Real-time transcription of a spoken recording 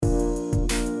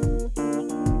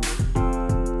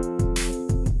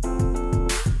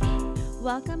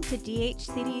to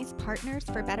DHCD's Partners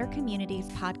for Better Communities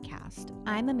podcast.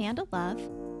 I'm Amanda Love.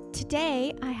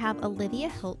 Today, I have Olivia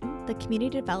Hilton, the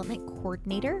Community Development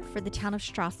Coordinator for the Town of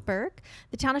Strasburg.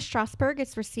 The Town of Strasburg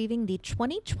is receiving the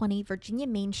 2020 Virginia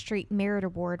Main Street Merit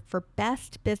Award for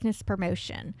Best Business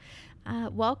Promotion.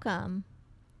 Welcome.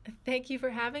 Thank you for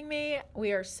having me.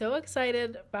 We are so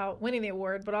excited about winning the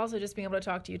award, but also just being able to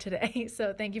talk to you today.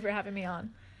 So thank you for having me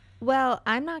on. Well,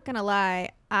 I'm not going to lie.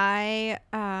 I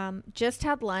just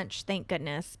had lunch, thank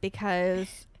goodness,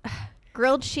 because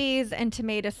grilled cheese and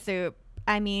tomato soup.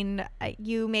 I mean,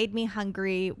 you made me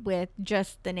hungry with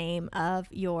just the name of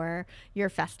your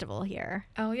festival here.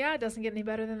 Oh, yeah. It doesn't get any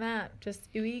better than that.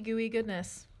 Just ooey gooey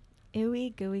goodness.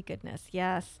 Ooey gooey goodness.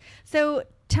 Yes. So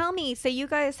tell me, so you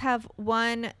guys have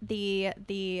won the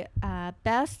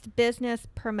best business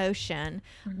promotion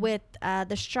with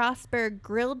the Strasburg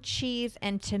Grilled Cheese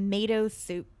and Tomato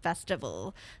Soup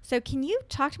Festival. So can you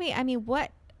talk to me? I mean,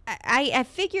 I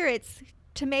figure it's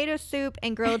tomato soup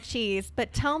and grilled cheese,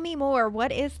 but tell me more.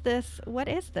 What is this? What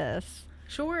is this?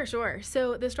 Sure.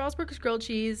 So the Strasburg Grilled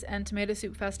Cheese and Tomato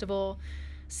Soup Festival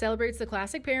celebrates the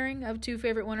classic pairing of two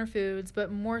favorite winter foods,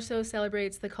 but more so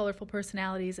celebrates the colorful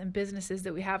personalities and businesses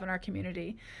that we have in our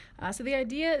community. So the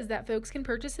idea is that folks can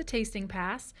purchase a tasting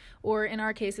pass, or in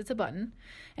our case, it's a button,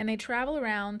 and they travel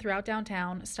around throughout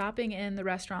downtown, stopping in the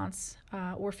restaurants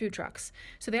or food trucks.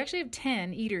 So they actually have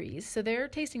 10 eateries. So their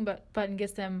tasting button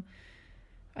gets them,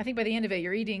 I think by the end of it,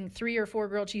 you're eating 3 or 4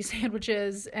 grilled cheese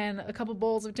sandwiches and a couple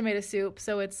bowls of tomato soup.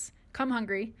 So it's come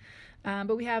hungry.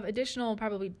 But we have additional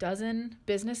probably dozen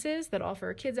businesses that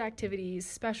offer kids activities,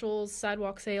 specials,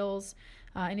 sidewalk sales,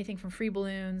 anything from free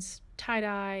balloons,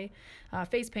 tie-dye,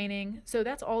 face painting. So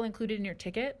that's all included in your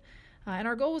ticket. And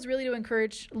our goal was really to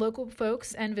encourage local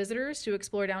folks and visitors to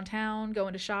explore downtown, go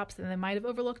into shops that they might have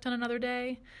overlooked on another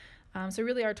day. So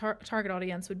really our target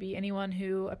audience would be anyone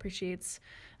who appreciates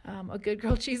a good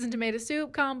grilled cheese and tomato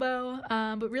soup combo,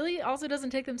 but really also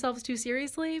doesn't take themselves too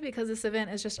seriously, because this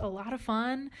event is just a lot of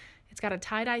fun. It's got a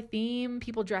tie-dye theme.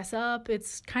 People dress up.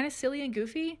 It's kind of silly and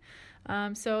goofy.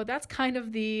 So that's kind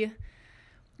of the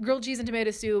grilled cheese and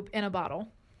tomato soup in a bottle.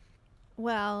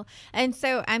 Well, and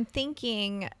so I'm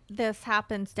thinking this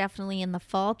happens definitely in the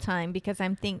fall time, because I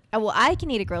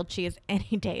can eat a grilled cheese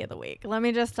any day of the week. Let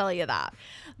me just tell you that.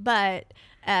 But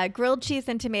grilled cheese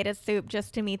and tomato soup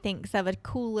just to me thinks of a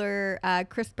cooler,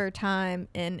 crisper time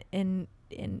in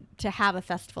to have a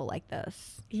festival like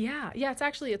this. Yeah,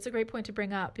 it's a great point to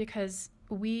bring up, because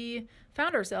we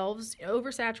found ourselves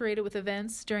oversaturated with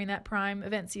events during that prime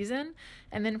event season.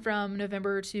 And then from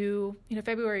November to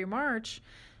February or March,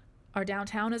 our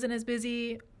downtown isn't as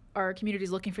busy. Our community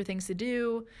is looking for things to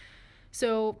do.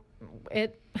 So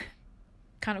it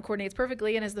kind of coordinates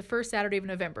perfectly and is the first Saturday of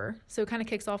November. So it kind of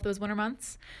kicks off those winter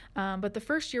months. But the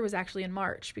first year was actually in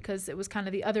March, because it was kind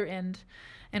of the other end.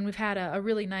 And we've had a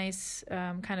really nice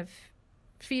kind of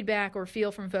feedback or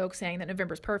feel from folks saying that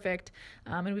November's perfect.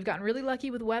 And we've gotten really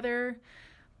lucky with weather.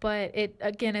 But it,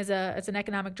 again, it's an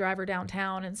economic driver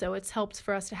downtown. And so it's helped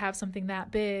for us to have something that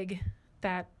big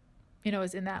that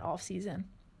is in that off season.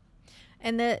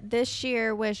 And this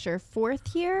year was your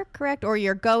 4th year, correct? Or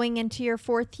you're going into your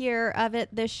 4th year of it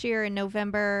this year, in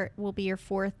November will be your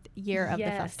 4th year of the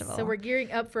festival. So we're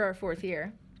gearing up for our 4th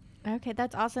year. Okay,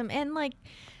 that's awesome. And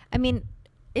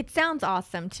it sounds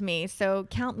awesome to me, so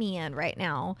count me in right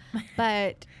now.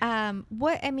 But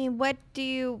what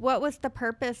was the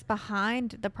purpose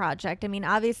behind the project? I mean,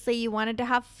 obviously you wanted to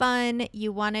have fun,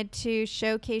 you wanted to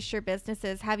showcase your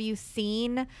businesses. Have you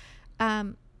seen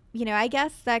I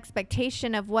guess the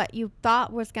expectation of what you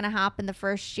thought was going to happen the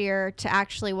first year to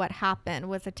actually what happened?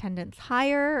 Was attendance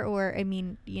higher? Or,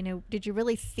 did you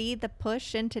really see the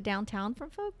push into downtown from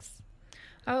folks?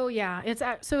 Oh, yeah. It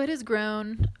has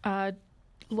grown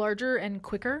larger and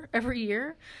quicker every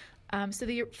year. So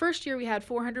the first year we had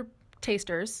 400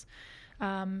 tasters.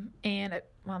 We'll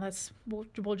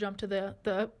jump to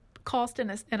the cost in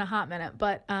a hot minute,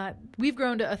 but we've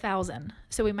grown to 1,000.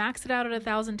 So we maxed it out at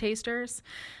 1,000 tasters.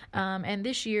 And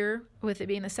this year, with it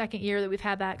being the second year that we've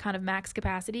had that kind of max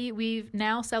capacity, we've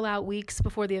now sell out weeks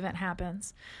before the event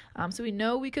happens. So we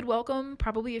know we could welcome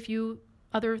probably a few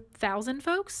other 1,000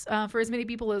 folks for as many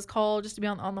people as call just to be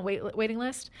on the waiting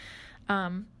list.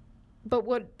 But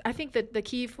what I think that the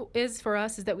key is for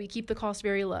us is that we keep the cost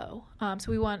very low.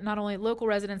 So we want not only local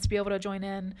residents to be able to join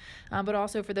in, but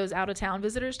also for those out-of-town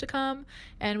visitors to come.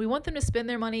 And we want them to spend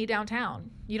their money downtown.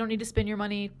 You don't need to spend your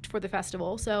money for the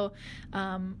festival. So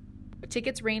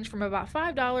tickets range from about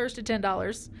 $5 to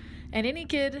 $10. And any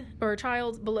kid or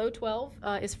child below 12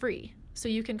 is free. So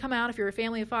you can come out if you're a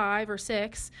family of 5 or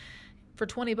 6. For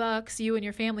 $20, you and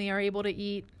your family are able to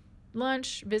eat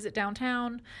lunch, visit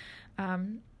downtown.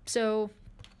 So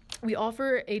we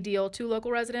offer a deal to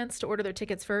local residents to order their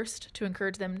tickets first to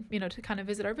encourage them, to kind of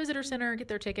visit our visitor center, get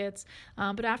their tickets.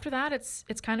 But after that, it's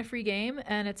kind of free game,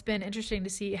 and it's been interesting to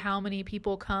see how many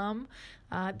people come.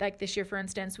 Like this year, for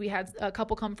instance, we had a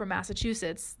couple come from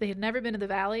Massachusetts. They had never been to the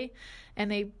Valley, and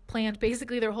they planned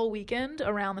basically their whole weekend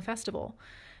around the festival.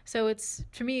 So it's,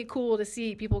 for me, cool to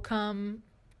see people come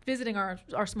visiting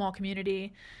our small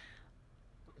community,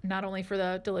 not only for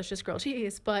the delicious grilled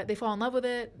cheese, but they fall in love with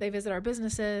it. They visit our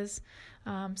businesses.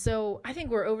 So I think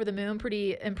we're over the moon,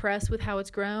 pretty impressed with how it's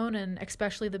grown, and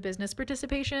especially the business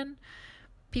participation.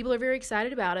 People are very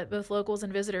excited about it, both locals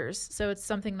and visitors. So it's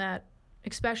something that,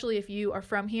 especially if you are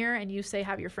from here and you say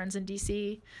have your friends in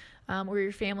DC, or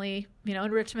your family,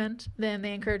 in Richmond, then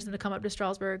they encourage them to come up to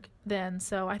Strasburg then.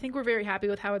 So I think we're very happy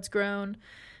with how it's grown.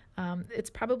 It's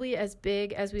probably as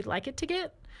big as we'd like it to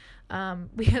get.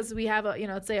 Because we have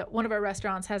let's say one of our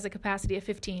restaurants has a capacity of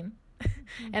 15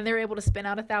 and they're able to spin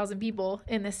out 1,000 people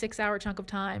in this 6-hour chunk of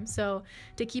time. So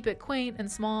to keep it quaint and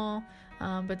small,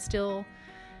 but still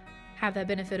have that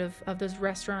benefit of those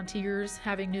restaurateurs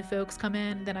having new folks come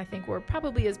in, then I think we're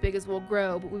probably as big as we'll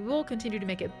grow, but we will continue to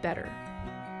make it better.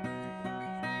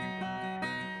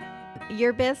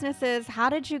 Your businesses, how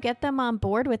did you get them on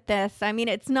board with this? I mean,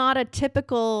 it's not a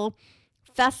typical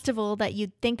festival that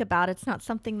you'd think about. It's not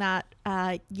something that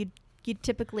you'd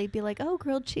typically be like, oh,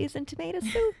 grilled cheese and tomato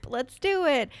soup, let's do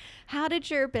it. How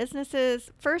did your businesses,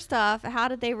 first off, how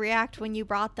did they react when you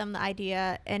brought them the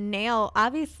idea? And now,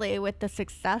 obviously, with the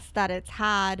success that it's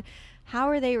had, how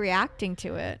are they reacting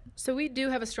to it? So we do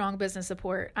have a strong business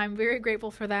support. I'm very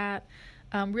grateful for that.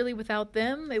 Really, without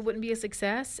them, it wouldn't be a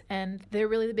success, and they're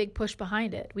really the big push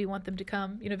behind it. We want them to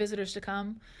come, visitors to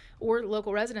come, or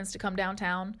local residents to come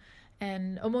downtown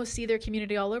and almost see their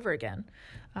community all over again.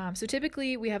 So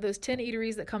typically, we have those 10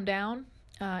 eateries that come down.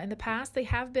 In the past, they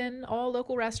have been all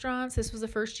local restaurants. This was the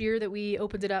first year that we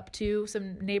opened it up to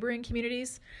some neighboring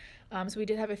communities. So we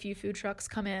did have a few food trucks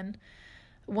come in.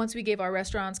 Once we gave our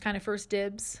restaurants kind of first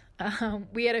dibs,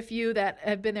 we had a few that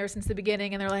have been there since the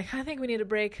beginning, and they're like, I think we need a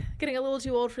break, getting a little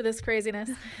too old for this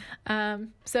craziness.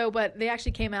 But they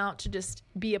actually came out to just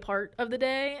be a part of the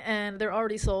day, and they're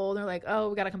already sold. They're like, oh,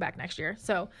 we got to come back next year.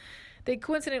 So they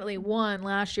coincidentally won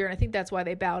last year, and I think that's why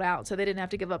they bowed out, so they didn't have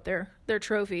to give up their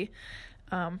trophy,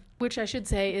 which I should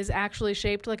say is actually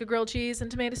shaped like a grilled cheese and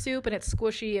tomato soup, and it's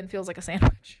squishy and feels like a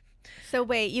sandwich. So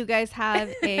wait, you guys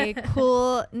have a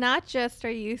cool, not just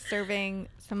are you serving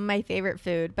some of my favorite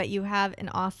food, but you have an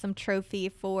awesome trophy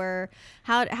for,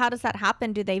 how does that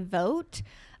happen? Do they vote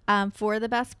for the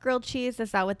best grilled cheese?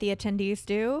 Is that what the attendees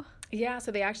do? Yeah,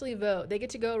 so they actually vote. They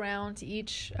get to go around to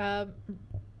each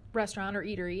restaurant or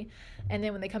eatery, and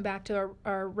then when they come back to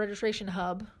our registration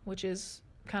hub, which is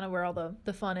kind of where all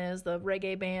the fun is, the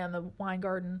reggae band, the wine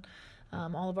garden,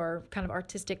 all of our kind of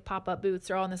artistic pop-up booths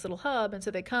are all in this little hub, and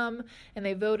so they come and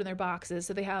they vote in their boxes.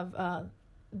 So they have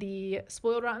the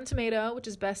spoiled rotten tomato, which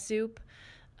is best soup.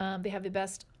 They have the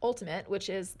best ultimate, which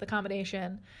is the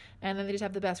combination, and then they just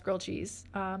have the best grilled cheese.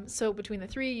 So between the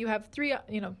three, you have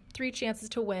three chances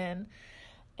to win,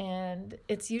 and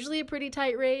it's usually a pretty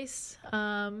tight race.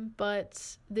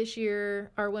 But this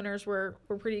year, our winners were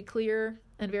pretty clear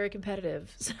and very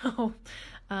competitive. So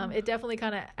it definitely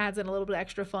kind of adds in a little bit of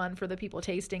extra fun for the people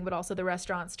tasting, but also the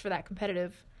restaurants for that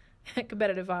competitive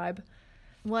vibe.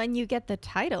 Well, and you get the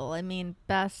title. I mean,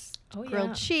 best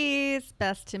grilled cheese,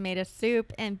 best tomato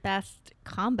soup, and best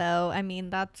combo. I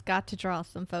mean, that's got to draw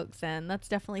some folks in. That's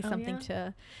definitely something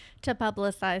to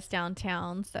publicize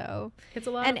downtown. So it's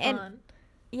a lot of fun.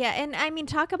 Yeah, and I mean,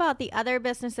 talk about the other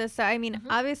businesses. So, I mean,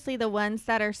 obviously the ones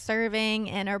that are serving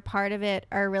and are part of it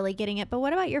are really getting it. But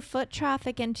what about your foot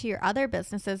traffic into your other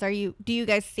businesses? Do you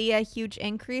guys see a huge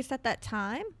increase at that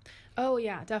time? Oh,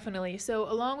 yeah, definitely. So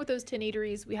along with those 10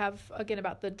 eateries, we have, again,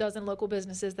 about the dozen local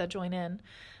businesses that join in.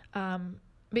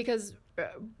 Because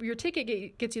your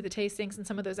ticket gets you the tastings and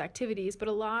some of those activities, but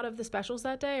a lot of the specials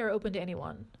that day are open to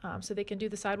anyone. So they can do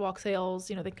the sidewalk sales,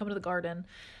 they can come to the garden.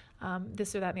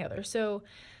 This or that and the other. So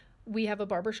we have a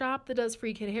barbershop that does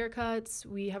free kid haircuts.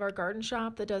 We have our garden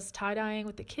shop that does tie-dyeing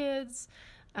with the kids.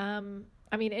 I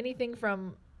mean, anything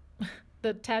from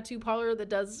the tattoo parlor that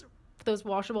does those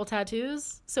washable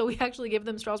tattoos. So we actually give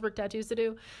them Strasburg tattoos to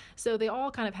do. So they all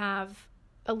kind of have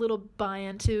a little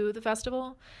buy-in to the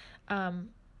festival.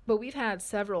 But we've had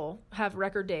several have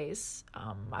record days.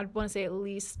 I'd want to say at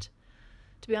least,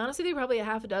 to be honest with you, probably a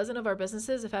half a dozen of our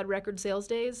businesses have had record sales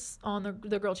days on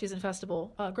the grilled cheese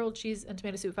and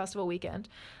tomato soup festival weekend.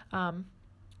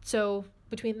 So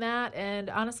between that and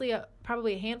honestly,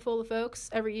 probably a handful of folks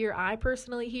every year, I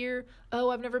personally hear, oh,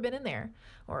 I've never been in there,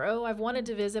 or oh, I've wanted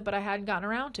to visit, but I hadn't gotten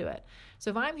around to it. So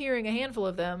if I'm hearing a handful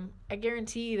of them, I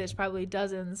guarantee there's probably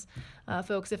dozens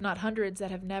folks, if not hundreds,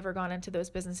 that have never gone into those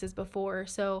businesses before.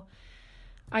 So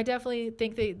I definitely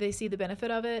think they see the benefit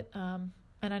of it. And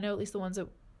I know at least the ones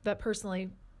that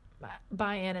personally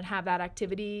buy in and have that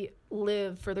activity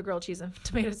live for the grilled cheese and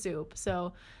tomato soup.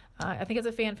 So I think it's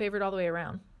a fan favorite all the way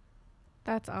around.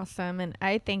 That's awesome. And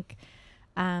I think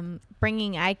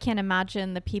I can't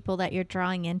imagine the people that you're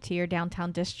drawing into your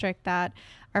downtown district that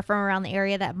are from around the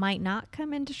area that might not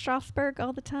come into Strasburg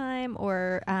all the time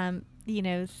or,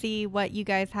 see what you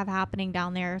guys have happening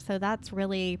down there. So that's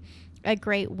really a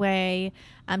great way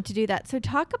to do that. So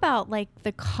talk about like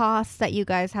the costs that you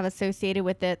guys have associated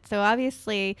with it. So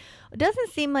obviously it doesn't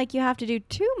seem like you have to do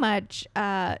too much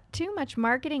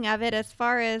marketing of it as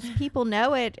far as people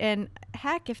know it. And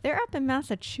heck, if they're up in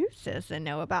Massachusetts and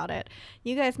know about it,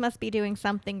 you guys must be doing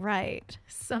something right.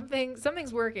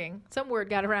 Something's working. Some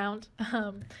word got around.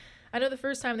 I know the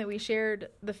first time that we shared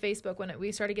the Facebook when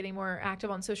we started getting more active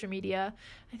on social media,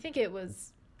 I think it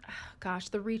was,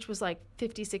 the reach was like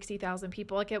 50, 60,000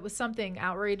 people. Like it was something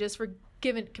outrageous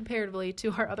given comparatively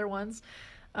to our other ones.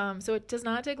 So it does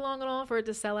not take long at all for it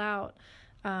to sell out.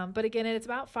 But again, it's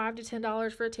about $5 to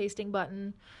 $10 for a tasting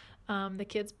button. The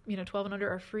kids, 12 and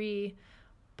under are free.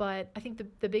 But I think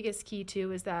the biggest key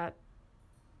too is that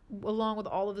along with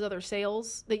all of the other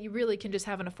sales, that you really can just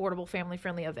have an affordable,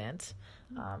 family-friendly event.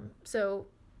 So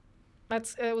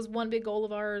it was one big goal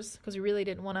of ours because we really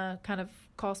didn't want to kind of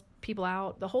cost people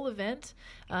out. The whole event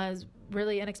is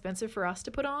really inexpensive for us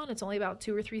to put on. It's only about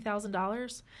 $2,000 or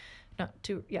 $3,000. No,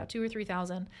 $2,000 or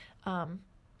 $3,000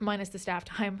 minus the staff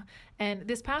time. And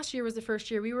this past year was the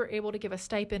first year we were able to give a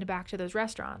stipend back to those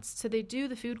restaurants. So they do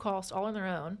the food cost all on their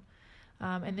own.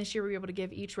 And this year we were able to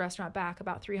give each restaurant back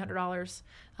about $300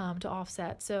 to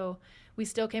offset. So we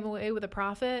still came away with a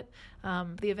profit.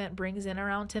 The event brings in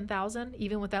around $10,000,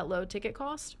 even with that low ticket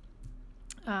cost.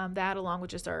 That along with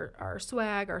just our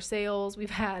swag, our sales. We've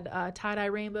had tie-dye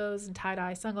rainbows and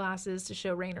tie-dye sunglasses to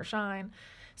show rain or shine.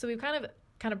 So we've kind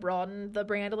of broadened the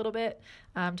brand a little bit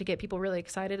to get people really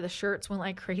excited. The shirts went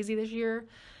like crazy this year.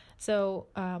 So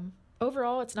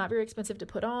overall, it's not very expensive to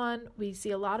put on. We see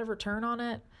a lot of return on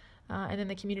it. And then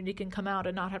the community can come out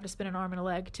and not have to spend an arm and a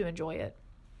leg to enjoy it.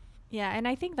 Yeah, and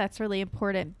I think that's really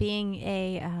important. Being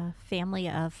a family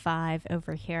of 5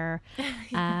 over here,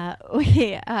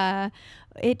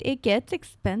 it gets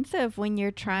expensive when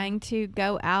you're trying to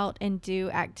go out and do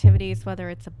activities, whether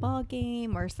it's a ball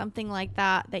game or something like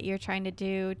that you're trying to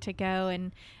do to go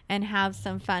and have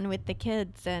some fun with the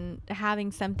kids, and having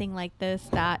something like this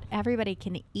that everybody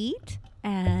can eat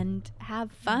and have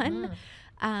fun. Mm-hmm.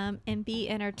 And be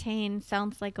entertained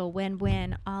sounds like a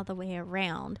win-win all the way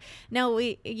around. Now,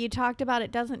 you talked about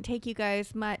it doesn't take you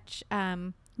guys much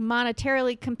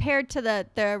monetarily compared to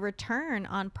the return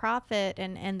on profit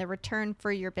and the return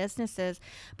for your businesses.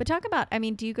 But talk about,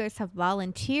 do you guys have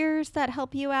volunteers that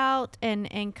help you out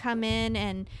and come in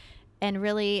and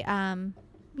really,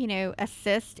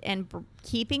 assist in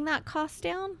keeping that cost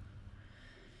down?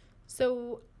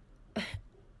 So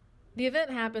the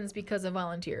event happens because of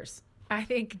volunteers. I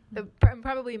think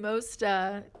probably most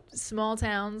small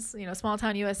towns, small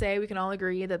town USA, we can all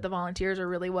agree that the volunteers are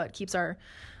really what keeps our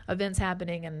events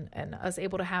happening and us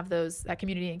able to have that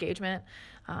community engagement.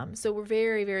 So we're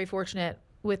very, very fortunate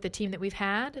with the team that we've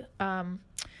had.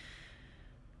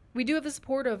 We do have the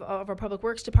support of our public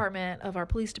works department, of our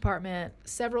police department,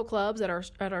 several clubs at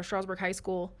our Strasburg High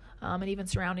School, and even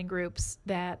surrounding groups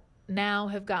that now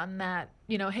have gotten that,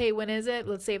 hey, when is it?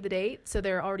 Let's save the date. So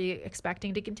they're already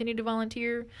expecting to continue to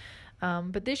volunteer.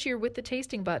 But this year with the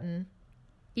tasting button,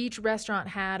 each restaurant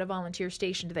had a volunteer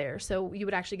stationed there. So you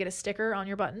would actually get a sticker on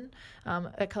your button,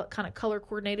 kind of color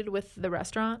coordinated with the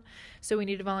restaurant. So we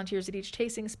needed volunteers at each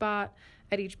tasting spot,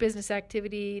 at each business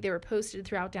activity. They were posted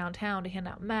throughout downtown to hand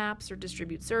out maps or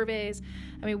distribute surveys.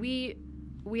 We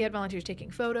had volunteers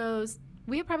taking photos.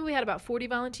 We probably had about 40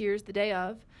 volunteers the day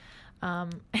of.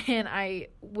 And I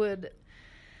would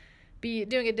be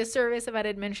doing a disservice if I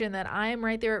didn't mention that I am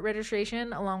right there at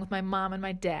registration along with my mom and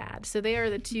my dad. So they are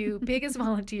the two biggest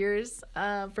volunteers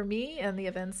for me and the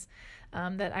events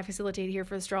that I facilitate here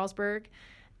for Strasburg.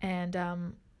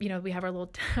 And, we have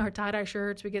our tie-dye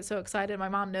shirts. We get so excited. My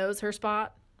mom knows her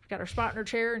spot. We've got her spot in her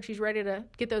chair, and she's ready to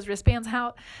get those wristbands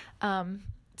out.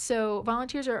 So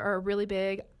volunteers are really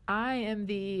big. I am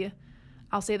the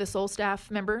sole staff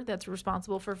member that's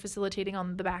responsible for facilitating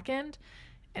on the back end.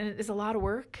 And it is a lot of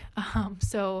work.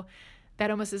 So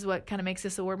that almost is what kind of makes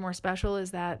this award more special,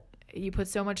 is that you put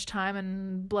so much time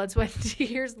and blood, sweat, and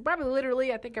tears, probably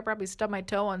literally, I think I probably stubbed my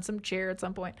toe on some chair at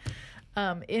some point,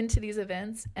 into these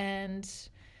events. And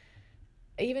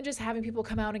even just having people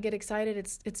come out and get excited,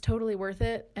 it's totally worth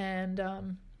it.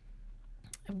 And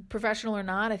professional or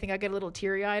not, I think I get a little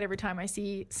teary-eyed every time I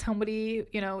see somebody,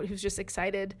 who's just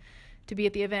excited to be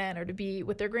at the event or to be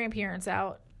with their grandparents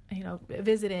out,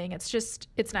 visiting.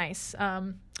 It's nice.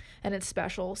 And it's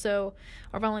special. So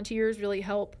our volunteers really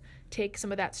help take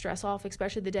some of that stress off,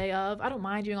 especially the day of. I don't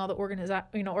mind doing all the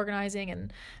organizing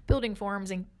and building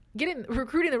forms and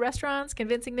recruiting the restaurants,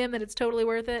 convincing them that it's totally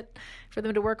worth it for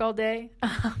them to work all day.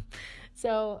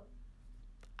 So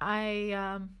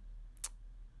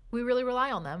we really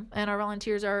rely on them, and our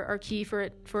volunteers are key for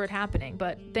it happening.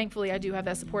 But thankfully, I do have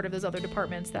that support of those other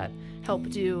departments that help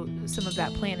do some of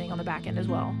that planning on the back end as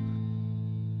well.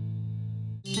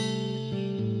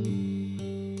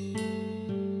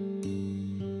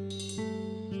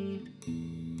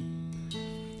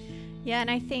 Yeah,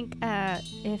 and I think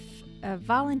if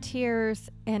volunteers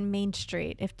and Main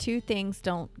Street, if two things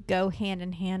don't go hand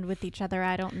in hand with each other,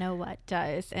 I don't know what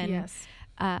does. And yes.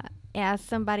 As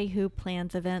somebody who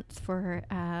plans events for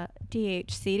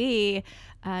DHCD,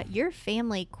 your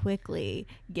family quickly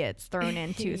gets thrown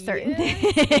into certain things.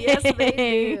 Yes,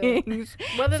 they do.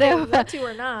 Whether they want to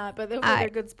or not, but they're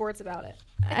good sports about it.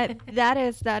 That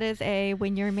is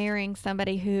when you're marrying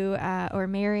somebody who, or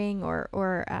marrying or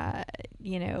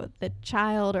the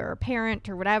child or parent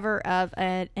or whatever of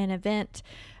an event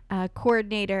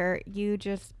coordinator, you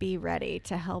just be ready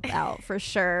to help out for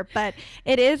sure. But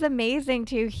it is amazing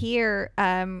to hear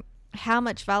how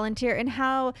much volunteer and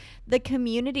how the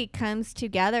community comes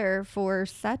together for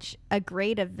such a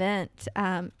great event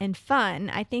and fun.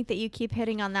 I think that you keep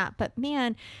hitting on that, but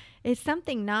man, it's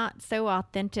something not so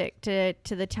authentic to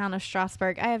the town of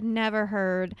Strasburg. I have never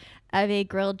heard of a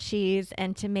grilled cheese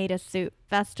and tomato soup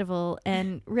festival.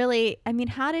 And really,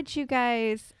 how did you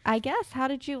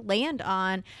land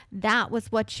on that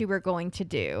was what you were going to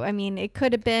do? It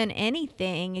could have been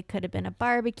anything. It could have been a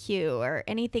barbecue or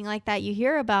anything like that. You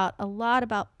hear a lot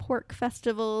about pork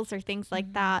festivals or things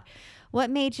like that.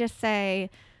 What made you say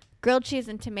grilled cheese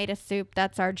and tomato soup,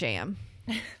 that's our jam?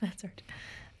 That's our jam.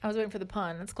 I was waiting for the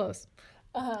pun. That's close.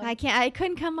 I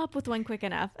couldn't come up with one quick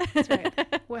enough. That's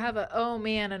right. We'll have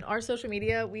on our social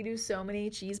media, we do so many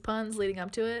cheese puns leading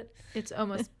up to it. It's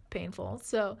almost painful.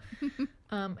 So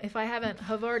if I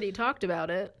have already talked about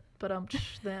it, but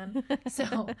then.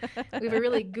 So we have a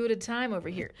really good time over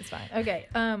here. It's fine. Okay.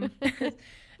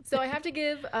 So I have to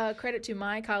give credit to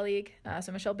my colleague.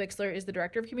 So Michelle Bixler is the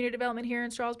Director of Community Development here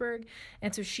in Strasburg.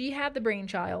 And so she had the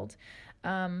brainchild.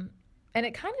 And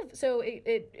it kind of, so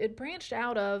it branched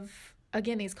out of,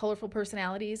 again, these colorful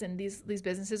personalities and these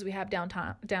businesses we have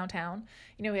downtown.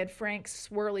 We had Frank's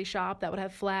Swirly Shop that would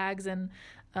have flags and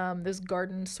those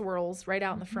garden swirls right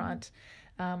out in the front.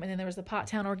 And then there was the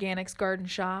Potttown Organics Garden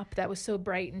Shop that was so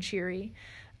bright and cheery.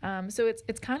 So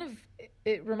it's kind of,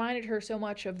 it reminded her so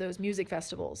much of those music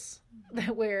festivals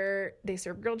where they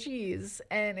serve grilled cheese,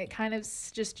 and it kind of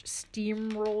just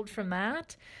steamrolled from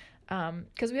that.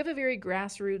 Because we have a very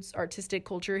grassroots artistic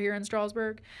culture here in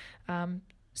Strasburg.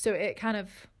 So it kind of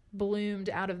bloomed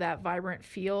out of that vibrant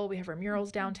feel. We have our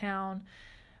murals downtown.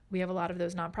 We have a lot of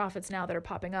those nonprofits now that are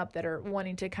popping up that are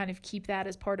wanting to kind of keep that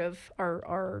as part of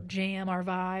our jam, our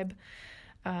vibe.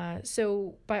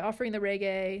 So by offering the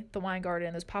reggae, the wine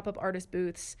garden, those pop-up artist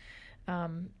booths,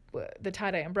 the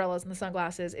tie-dye umbrellas and the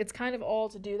sunglasses, it's kind of all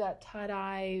to do that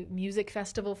tie-dye music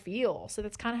festival feel. So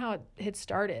that's kind of how it had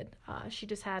started. She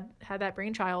just had that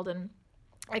brainchild, and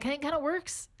it kind of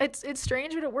works. It's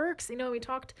strange, but it works. We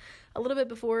talked a little bit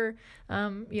before,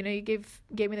 you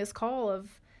gave me this call of,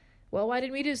 well, why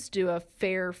didn't we just do a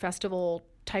fair festival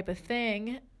type of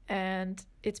thing? And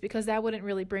it's because that wouldn't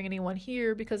really bring anyone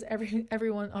here, because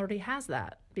everyone already has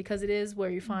that, because it is where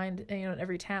you find, in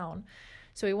every town.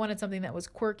 So we wanted something that was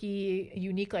quirky,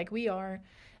 unique like we are,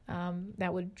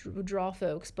 that would draw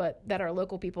folks, but that our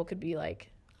local people could be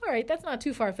like, all right, that's not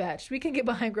too far-fetched. We can get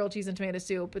behind grilled cheese and tomato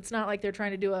soup. It's not like they're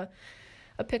trying to do a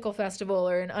pickle festival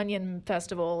or an onion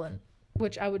festival, and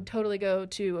which I would totally go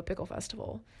to a pickle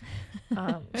festival.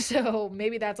 So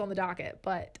maybe that's on the docket.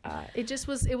 But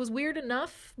it was weird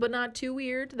enough, but not too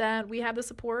weird, that we have the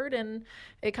support, and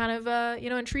it kind of,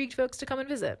 intrigued folks to come and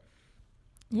visit.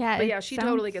 Yeah, but she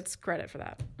totally gets credit for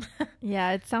that.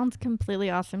 Yeah, it sounds completely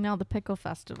awesome. Now the pickle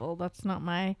festival, that's not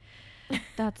my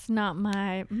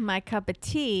cup of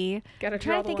tea. Gotta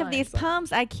try to think of these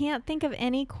puns. I can't think of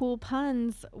any cool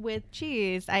puns with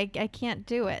cheese. I can't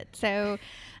do it. So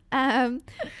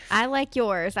I like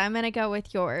yours. I'm gonna go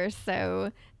with yours.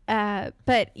 So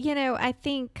but I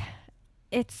think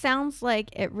it sounds like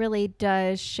it really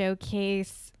does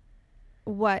showcase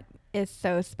what is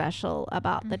so special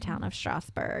about the town of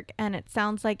Strasburg. And it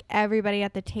sounds like everybody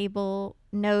at the table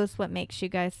knows what makes you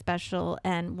guys special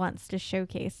and wants to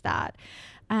showcase that.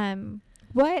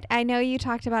 What I know you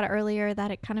talked about earlier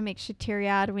that it kind of makes you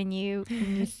teary-eyed when you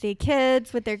see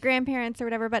kids with their grandparents or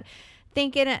whatever, but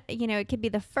thinking, it could be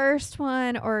the first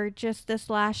one or just this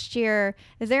last year.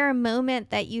 Is there a moment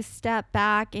that you step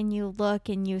back and you look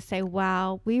and you say,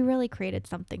 wow, we really created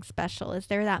something special? Is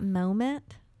there that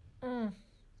moment?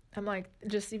 I'm like,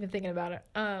 just even thinking about it.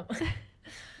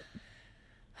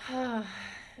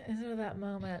 Is there that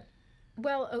moment?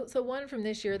 Well, so one from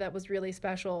this year that was really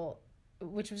special,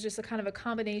 which was just a kind of a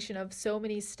combination of so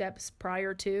many steps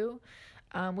prior to,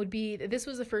 would be, this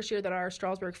was the first year that our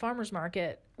Strasburg Farmers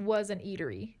Market was an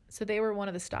eatery. So they were one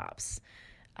of the stops.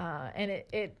 And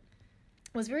it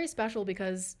was very special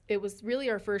because it was really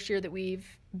our first year that we've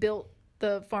built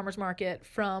the farmers market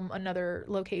from another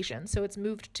location. So it's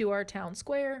moved to our town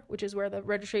square, which is where the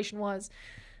registration was.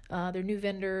 They're new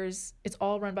vendors. It's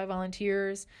all run by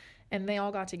volunteers. And they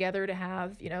all got together to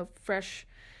have, fresh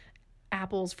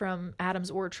apples from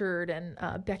Adam's Orchard, and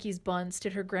Becky's Buns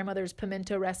did her grandmother's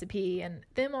pimento recipe, and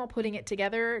them all putting it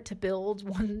together to build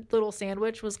one little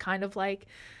sandwich was kind of like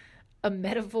a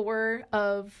metaphor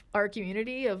of our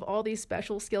community, of all these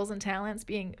special skills and talents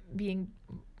being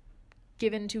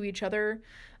given to each other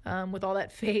with all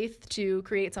that faith to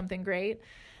create something great.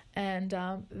 And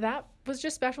that was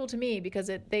just special to me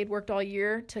because they'd worked all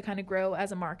year to kind of grow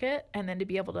as a market, and then to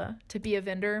be able to be a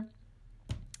vendor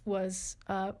was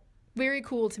very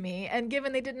cool to me. And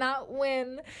given they did not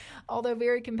win, although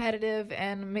very competitive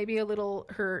and maybe a little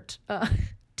hurt,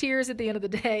 tears at the end of the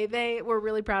day, they were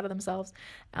really proud of themselves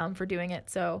for doing it.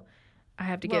 So I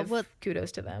have to give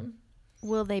kudos to them.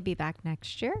 Will they be back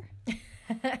next year?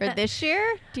 Or this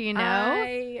year? Do you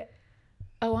know?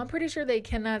 I'm pretty sure they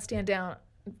cannot stand down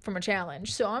from a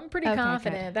challenge. So I'm pretty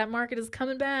confident that market is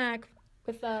coming back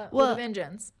with a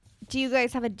vengeance. Do you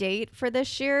guys have a date for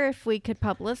this year if we could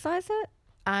publicize it?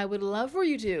 I would love for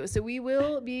you to. So we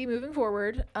will be moving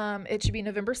forward. It should be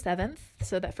November 7th,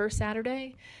 so that first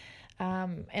Saturday.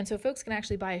 And so folks can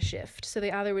actually buy a shift. So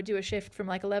they either would do a shift from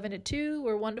like 11 to 2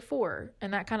 or 1 to 4.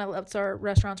 And that kind of lets our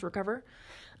restaurants recover.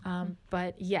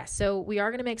 But yes, so we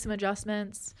are going to make some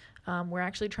adjustments. We're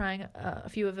actually trying a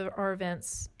few of our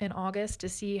events in August to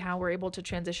see how we're able to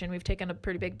transition. We've taken a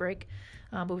pretty big break,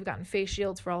 but we've gotten face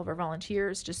shields for all of our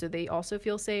volunteers just so they also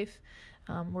feel safe.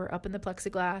 We're up in the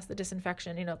plexiglass, the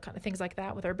disinfection, kind of things like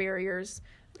that with our barriers,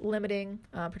 limiting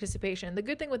participation. The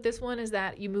good thing with this one is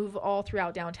that you move all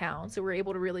throughout downtown, so we're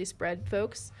able to really spread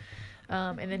folks.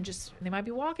 And then they might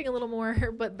be walking a little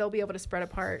more, but they'll be able to spread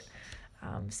apart.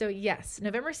 So yes,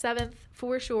 November 7th,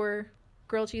 for sure,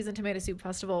 Grilled Cheese and Tomato Soup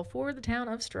Festival for the town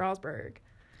of Strasburg.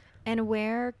 And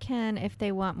where if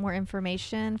they want more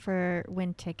information for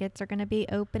when tickets are going to be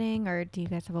opening, or do you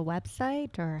guys have a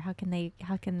website, or how can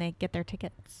they get their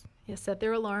tickets? Yeah, set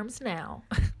their alarms now.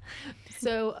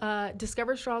 So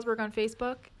Discover Strasburg on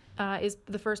Facebook is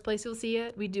the first place you'll see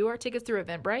it. We do our tickets through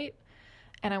Eventbrite,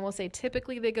 and I will say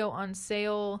typically they go on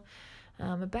sale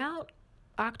about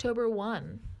October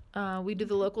 1. We do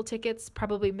the local tickets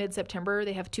probably mid-September.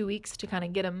 They have 2 weeks to kind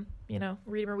of get them,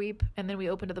 read 'em or weep. And then we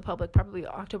open to the public probably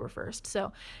October 1st.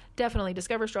 So definitely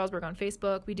Discover Strasburg on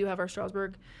Facebook. We do have our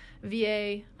Strasburg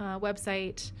VA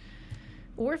website.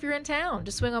 Or if you're in town,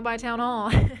 just swing on by Town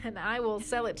Hall and I will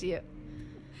sell it to you.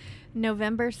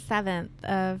 November 7th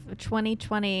of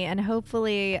 2020. And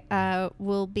hopefully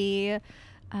we'll be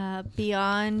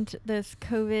beyond this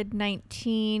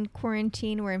COVID-19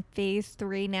 quarantine. We're in phase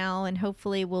 3 now, and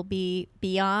hopefully we'll be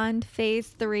beyond phase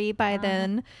 3 by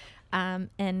then,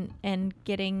 and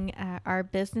getting our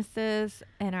businesses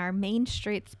and our main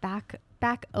streets back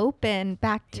open,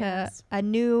 back to a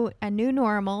new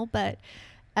normal, but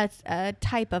a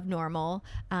type of normal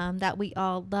that we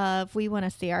all love. We want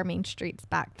to see our main streets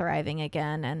back thriving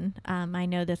again, and I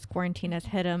know this quarantine has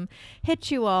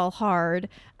hit you all hard.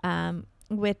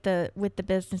 With the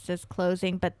businesses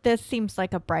closing, but this seems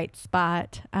like a bright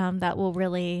spot that will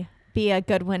really be a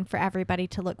good one for everybody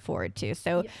to look forward to.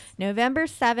 So yes. November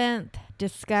 7th,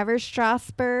 Discover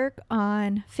Strasburg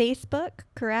on Facebook,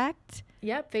 correct?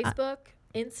 Yep, Facebook,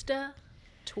 Insta,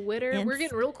 Twitter. We're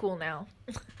getting real cool now.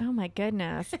 Oh my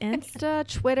goodness. Insta,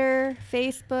 Twitter,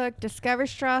 Facebook, Discover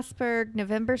Strasburg,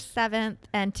 November 7th,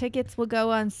 and tickets will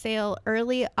go on sale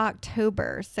early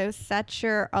October. So set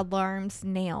your alarms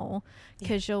now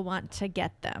because you'll want to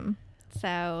get them.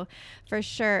 So for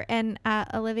sure. And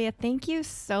Olivia, thank you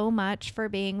so much for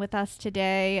being with us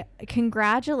today.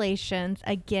 Congratulations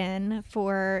again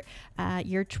for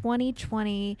your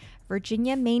 2020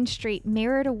 Virginia Main Street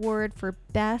Merit Award for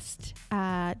Best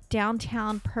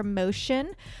Downtown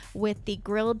Promotion with the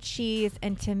Grilled Cheese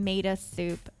and Tomato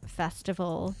Soup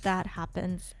Festival that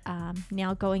happens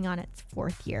now going on its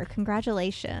 4th year.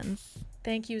 Congratulations.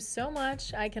 Thank you so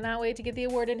much. I cannot wait to get the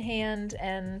award in hand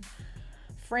and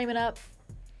frame it up,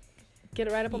 get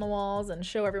it right up on the walls, and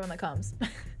show everyone that comes.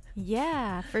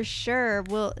 Yeah, for sure.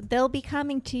 Well, they'll be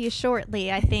coming to you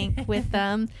shortly, I think, with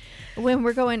when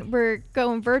we're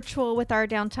going virtual with our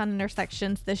downtown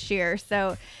intersections this year.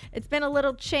 So it's been a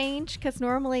little change because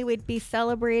normally we'd be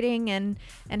celebrating and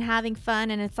having fun,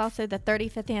 and it's also the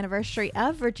 35th anniversary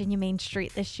of Virginia Main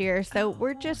Street this year. So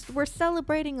we're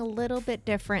celebrating a little bit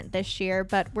different this year,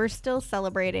 but we're still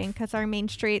celebrating because our main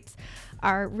streets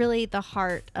are really the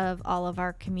heart of all of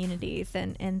our communities,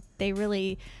 and they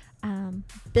really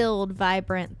build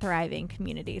vibrant, thriving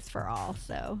communities for all.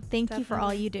 So thank you for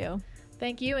all you do.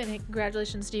 Thank you, and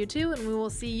congratulations to you too, and we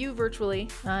will see you virtually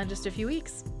in just a few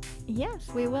weeks. Yes,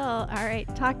 we will. All right,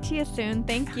 talk to you soon.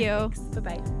 Thank you. Thanks.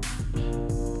 Bye-bye.